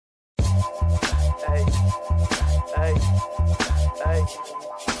Hey, hey, hey.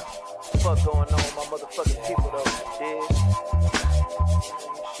 Fuck going on with my motherfucking people though, you dig?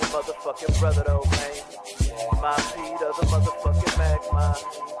 It's your motherfucking brother though, man. My P, the other motherfucking Mac, man.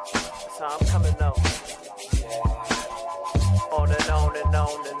 That's how I'm coming though. On and on and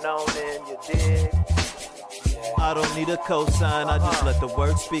on and on and you dig? I don't need a cosign, I just let the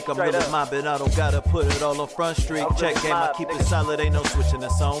word speak. I'm really mobbing, I don't gotta put it all on Front Street. Check game, I keep it solid, ain't no switching,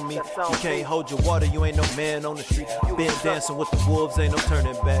 that's on me. You can't hold your water, you ain't no man on the street. Been dancing with the wolves, ain't no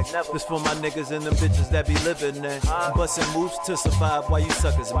turning back. This for my niggas and them bitches that be living there. Busting moves to survive while you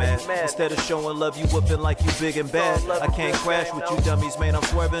suckers mad. Instead of showing love, you whooping like you big and bad. I can't crash with you dummies, man, I'm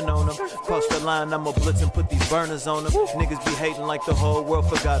swerving on them. Cross the line, I'ma blitz and put these burners on them. Niggas be hating like the whole world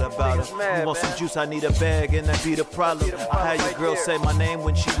forgot about them. You want some juice, I need a bag, and that be the problem. I had your girl say my name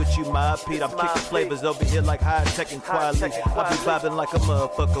when she with you, my Pete. I'm kicking flavors over here like high tech and quietly. I be vibing like a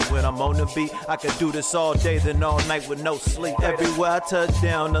motherfucker when I'm on the beat. I could do this all day, then all night with no sleep. Everywhere I touch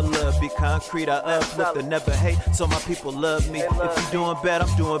down, the love be concrete. I uplift and never hate, so my people love me. If you doing bad,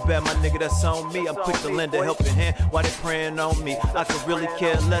 I'm doing bad, my nigga, that's on me. I'm quick to lend a helping hand while they praying on me. I could really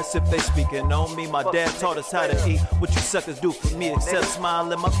care less if they speaking on me. My dad taught us how to eat. What you suckers do for me, except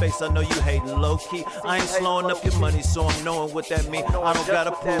smile in my face. I know you hating low key. I ain't slowing up your money, so I'm knowing what that mean. I don't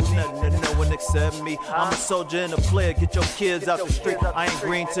gotta prove nothing to no one except me. I'm a soldier and a player, get your kids out the street. I ain't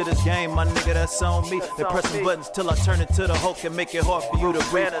green to this game, my nigga, that's on me. They pressing buttons till I turn into the Hulk and make it hard for you to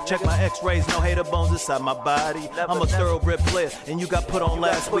breathe. Check my x-rays, no hater bones inside my body. I'm a thoroughbred player, and you got put on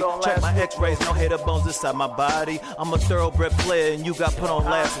last week. Check my x-rays, no hater bones inside my body. I'm a thoroughbred player, and you got put on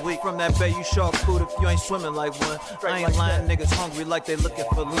last week. From that bay, you shark food if you ain't swimming like one. I ain't lying, niggas hungry like they looking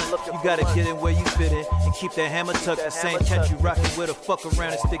for lunch. You gotta get in where you fit in, and keep that hammer tucked. The same catch you rockin' with a fuck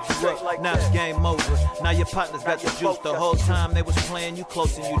around and stick you up. Now it's game over. Now your partners got the juice. The whole time they was playing you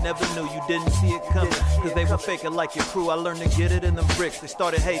close and you never knew. You didn't see it coming, cause they were faking like your crew. I learned to get it in them bricks. They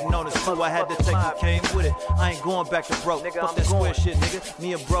started hating on us too. I had to take what came with it. I ain't going back to broke. Fuck that square shit, nigga.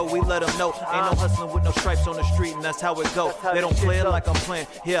 Me and bro, we let them know. Ain't no hustling with no stripes on the street, and that's how it go. They don't play it like I'm playing.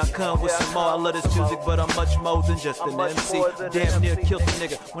 Here I come with some more. I love this music, but I'm much more than just an MC. Damn near killed the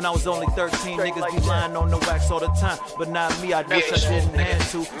nigga when I was only 13. Niggas be lying on the wax all the time, but not me. I wish I didn't hand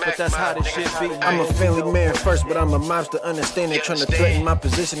to, but that's how this shit be. I'm a family man first, but I'm a mobster, understand it. Trying to threaten my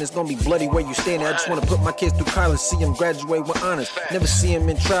position, it's gonna be bloody where you standing. I just wanna put my kids through college, see them graduate with honors. Never see them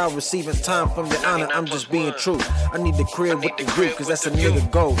in trial, receiving time from your honor. I'm just being true. I need the crib with the group, cause that's a nigga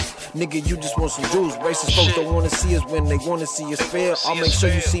goal. Nigga, you just want some juice. Racist folks don't wanna see us when they wanna see us fail. I'll make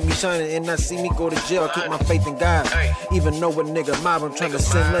sure you see me shining and not see me go to jail. I keep my faith in God. Even though a nigga mob, I'm trying to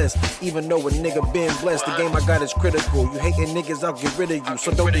sin less. Even though a nigga been blessed, the game I got is critical. You hating niggas, I'll get rid of you.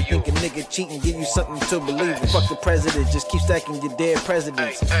 So don't you think a nigga cheat and give you something to believe in. Fuck the president, just keep stacking your dead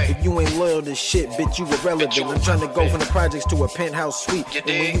presidents. If you ain't loyal to shit, bitch, you irrelevant. I'm trying to go from the projects to a penthouse suite. And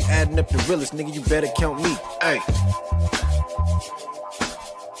when you adding up the realest, nigga, you better count me. Ay.